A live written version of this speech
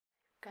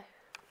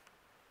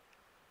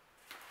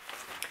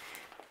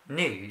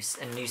News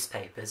and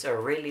newspapers are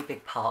a really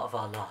big part of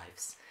our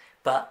lives,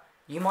 but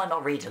you might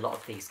not read a lot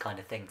of these kind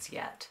of things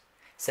yet.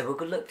 So we're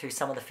going to look through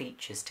some of the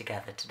features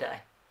together today.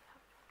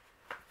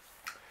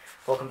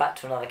 Welcome back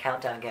to another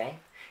countdown game.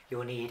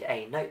 You'll need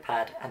a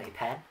notepad and a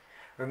pen.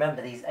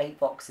 Remember, these 8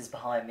 boxes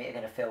behind me are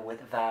going to fill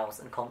with vowels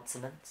and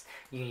consonants.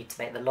 You need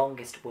to make the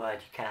longest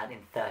word you can in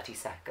 30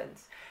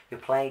 seconds. You'll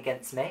play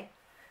against me.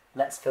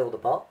 Let's fill the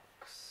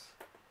box.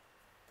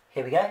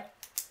 Here we go.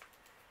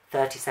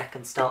 30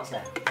 seconds starts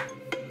now.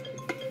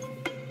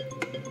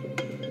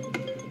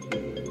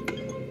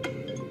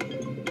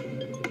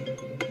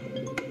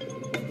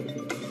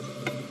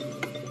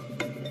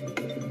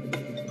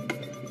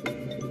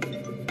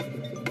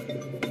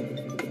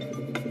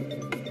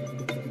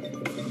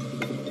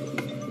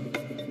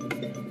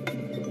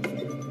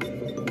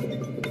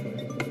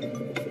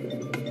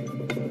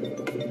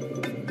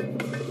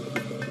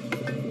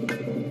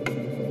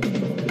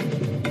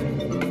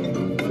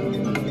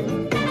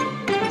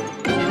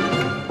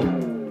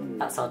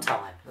 That's our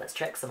time. Let's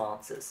check some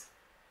answers.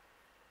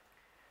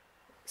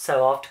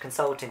 So after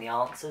consulting the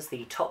answers,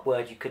 the top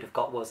word you could have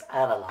got was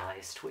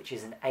analysed, which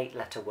is an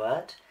 8-letter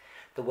word.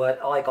 The word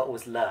I got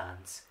was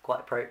learns,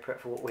 quite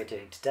appropriate for what we're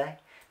doing today.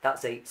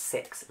 That's a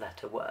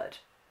 6-letter word.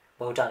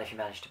 Well done if you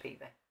managed to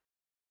beat me.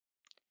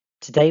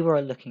 Today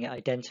we're looking at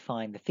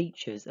identifying the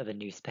features of a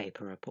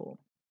newspaper report.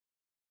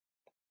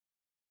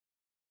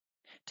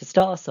 To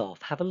start us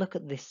off, have a look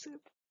at this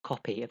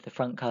copy of the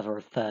front cover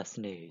of First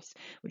News,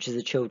 which is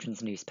a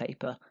children's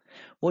newspaper.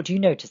 What do you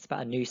notice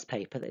about a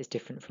newspaper that is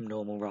different from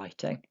normal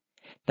writing?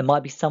 There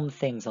might be some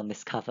things on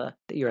this cover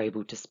that you're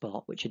able to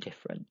spot which are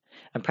different,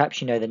 and perhaps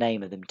you know the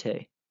name of them too.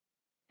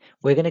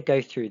 We're going to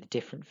go through the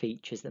different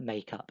features that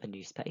make up a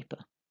newspaper.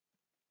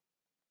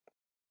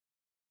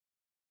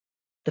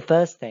 The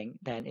first thing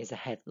then is a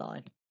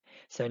headline.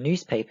 So a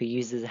newspaper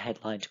uses a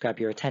headline to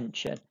grab your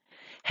attention.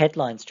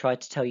 Headlines try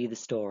to tell you the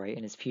story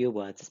in as few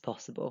words as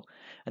possible,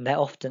 and they're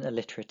often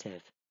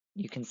alliterative.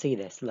 You can see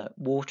this, look,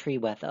 watery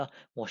weather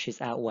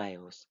washes out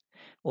Wales.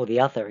 Or the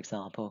other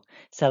example,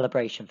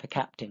 celebration for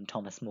Captain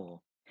Thomas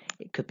Moore.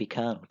 It could be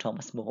Colonel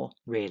Thomas Moore,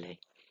 really.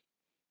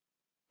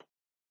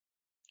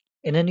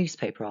 In a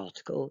newspaper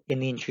article, in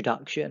the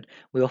introduction,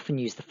 we often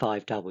use the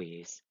 5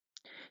 W's.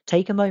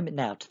 Take a moment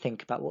now to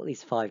think about what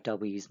these 5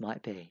 W's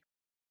might be.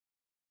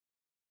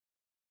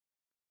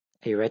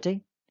 Are you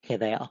ready? Here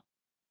they are.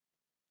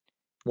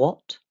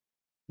 What,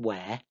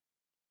 where,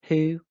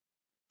 who,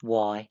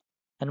 why,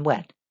 and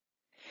when.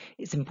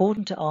 It's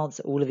important to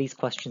answer all of these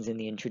questions in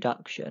the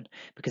introduction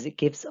because it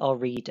gives our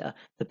reader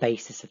the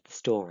basis of the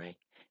story.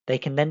 They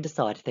can then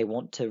decide if they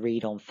want to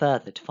read on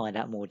further to find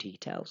out more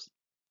details.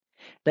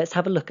 Let's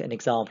have a look at an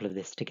example of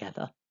this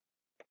together.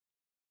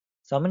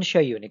 So I'm going to show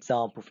you an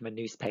example from a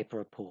newspaper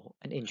report,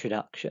 an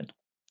introduction.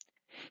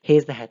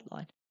 Here's the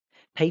headline.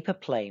 Paper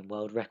plane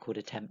world record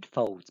attempt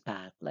folds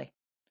badly.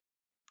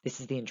 This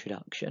is the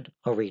introduction.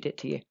 I'll read it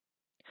to you.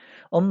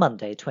 On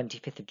Monday,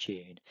 25th of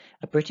June,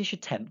 a British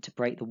attempt to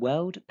break the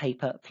world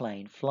paper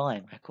plane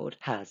flying record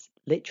has,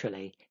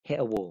 literally, hit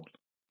a wall.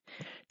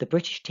 The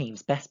British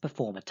team's best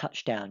performer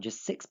touched down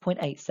just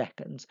 6.8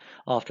 seconds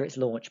after its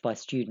launch by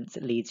students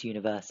at Leeds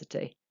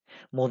University,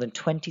 more than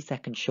 20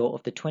 seconds short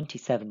of the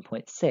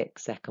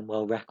 27.6-second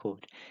world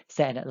record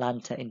set in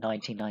Atlanta in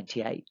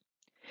 1998.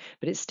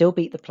 But it still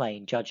beat the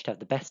plane judged to have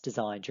the best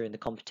design during the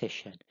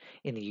competition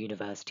in the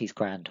university's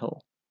Grand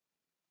Hall.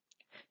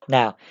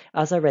 Now,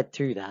 as I read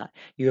through that,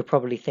 you were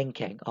probably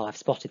thinking, oh, I've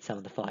spotted some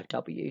of the 5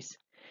 W's.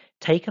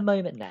 Take a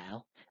moment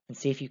now and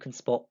see if you can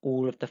spot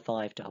all of the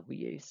 5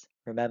 W's.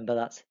 Remember,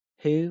 that's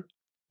who,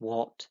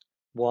 what,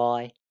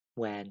 why,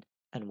 when,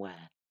 and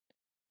where.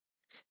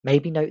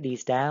 Maybe note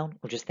these down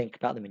or just think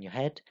about them in your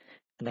head,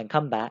 and then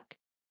come back.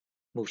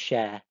 We'll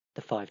share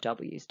the 5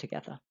 W's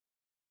together.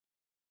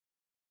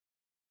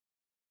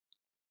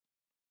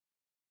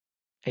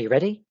 Are you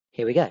ready?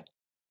 Here we go.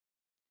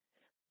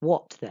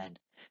 What then?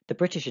 The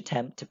British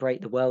attempt to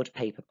break the world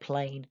paper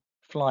plane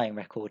flying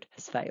record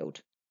has failed.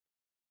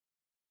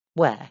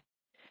 Where?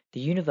 The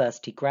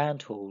University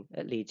Grand Hall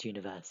at Leeds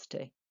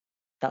University.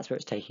 That's where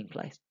it's taking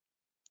place.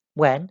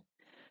 When?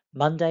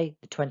 Monday,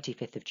 the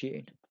 25th of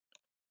June.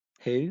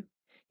 Who?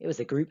 It was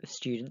a group of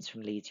students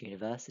from Leeds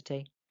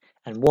University.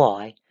 And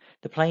why?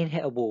 The plane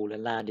hit a wall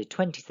and landed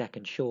 20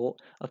 seconds short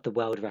of the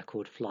world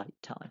record flight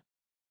time.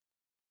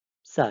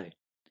 So,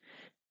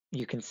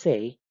 you can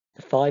see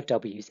the 5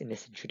 W's in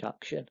this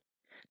introduction.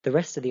 The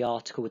rest of the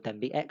article would then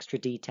be extra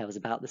details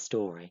about the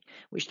story,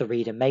 which the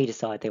reader may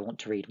decide they want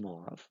to read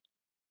more of.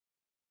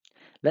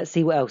 Let's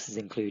see what else is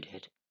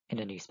included in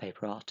a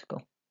newspaper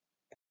article.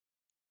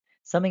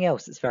 Something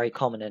else that's very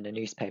common in a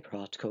newspaper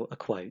article are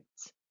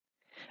quotes.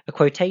 A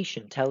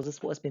quotation tells us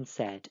what has been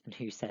said and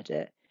who said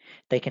it.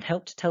 They can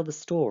help to tell the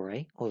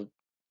story or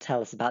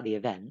tell us about the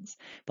events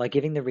by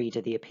giving the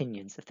reader the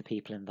opinions of the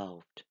people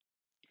involved.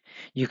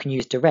 You can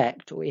use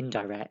direct or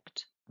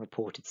indirect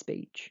reported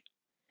speech,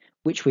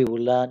 which we will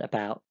learn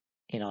about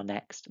in our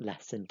next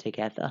lesson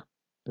together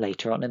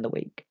later on in the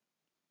week.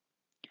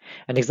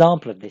 An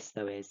example of this,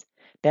 though, is,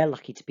 "They're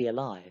lucky to be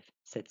alive,"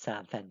 said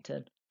Sam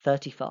Fenton,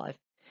 35,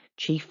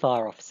 Chief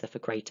Fire Officer for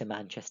Greater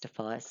Manchester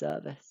Fire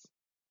Service.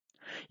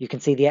 You can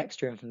see the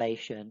extra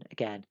information,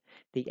 again,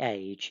 the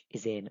age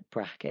is in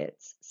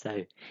brackets,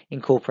 so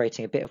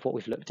incorporating a bit of what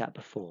we've looked at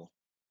before.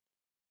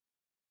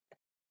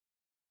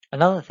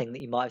 Another thing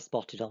that you might have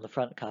spotted on the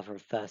front cover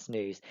of First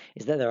News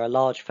is that there are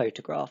large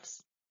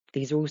photographs.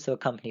 These are also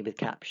accompanied with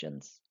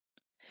captions.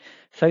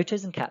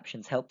 Photos and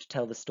captions help to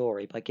tell the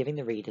story by giving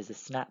the readers a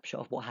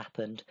snapshot of what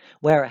happened,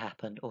 where it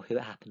happened, or who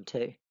it happened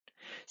to.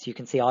 So you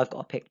can see I've got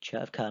a picture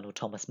of Colonel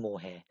Thomas Moore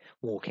here,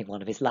 walking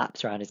one of his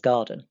laps around his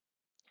garden.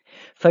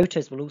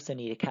 Photos will also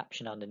need a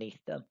caption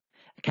underneath them.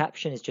 A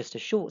caption is just a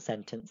short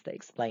sentence that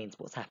explains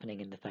what's happening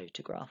in the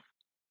photograph.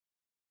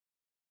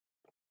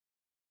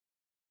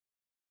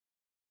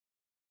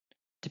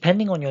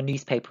 Depending on your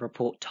newspaper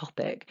report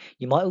topic,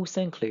 you might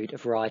also include a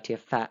variety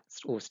of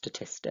facts or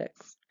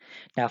statistics.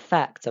 Now,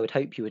 facts I would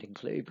hope you would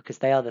include because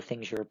they are the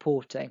things you're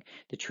reporting,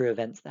 the true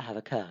events that have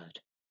occurred.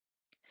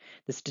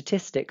 The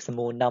statistics are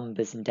more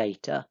numbers and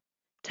data.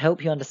 To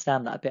help you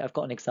understand that a bit, I've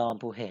got an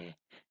example here,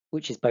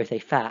 which is both a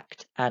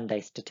fact and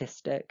a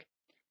statistic.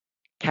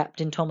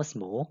 Captain Thomas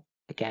Moore,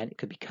 again, it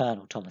could be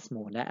Colonel Thomas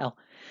Moore now,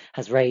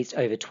 has raised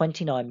over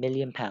 £29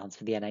 million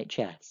for the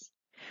NHS.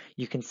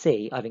 You can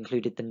see I've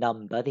included the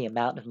number, the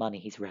amount of money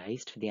he's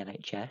raised for the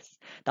NHS.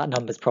 That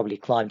number's probably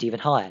climbed even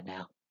higher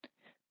now.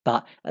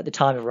 But at the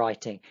time of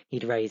writing,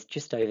 he'd raised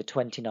just over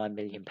 £29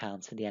 million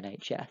for the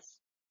NHS.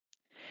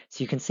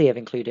 So you can see I've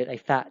included a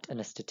fact and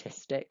a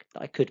statistic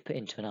that I could put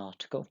into an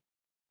article.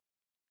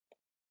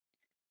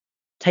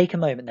 Take a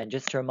moment then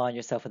just to remind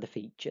yourself of the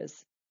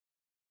features.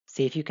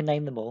 See if you can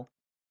name them all.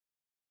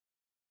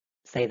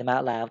 Say them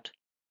out loud.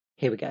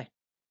 Here we go.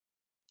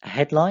 A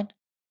headline,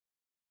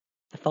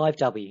 the 5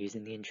 W's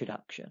in the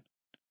introduction,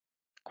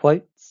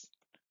 quotes,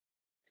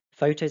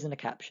 photos and a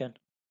caption,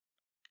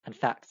 and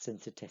facts and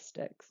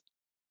statistics.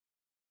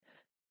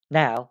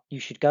 Now you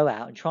should go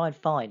out and try and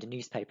find a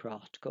newspaper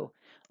article.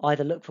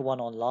 Either look for one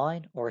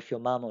online, or if your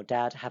mum or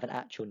dad have an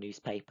actual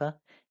newspaper,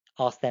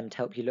 ask them to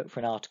help you look for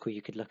an article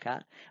you could look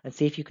at and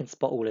see if you can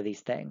spot all of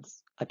these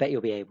things. I bet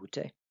you'll be able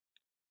to.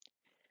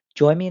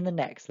 Join me in the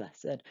next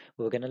lesson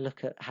where we're going to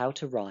look at how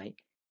to write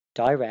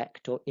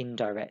direct or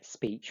indirect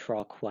speech for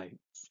our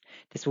quotes.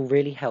 This will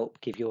really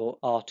help give your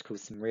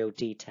articles some real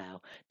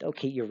detail that will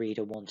keep your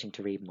reader wanting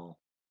to read more.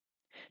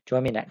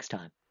 Join me next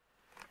time.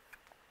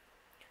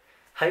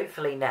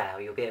 Hopefully now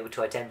you'll be able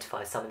to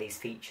identify some of these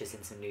features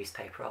in some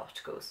newspaper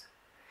articles.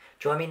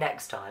 Join me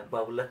next time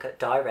where we'll look at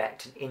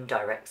direct and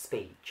indirect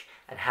speech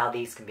and how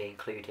these can be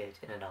included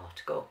in an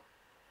article.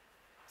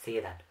 See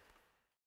you then.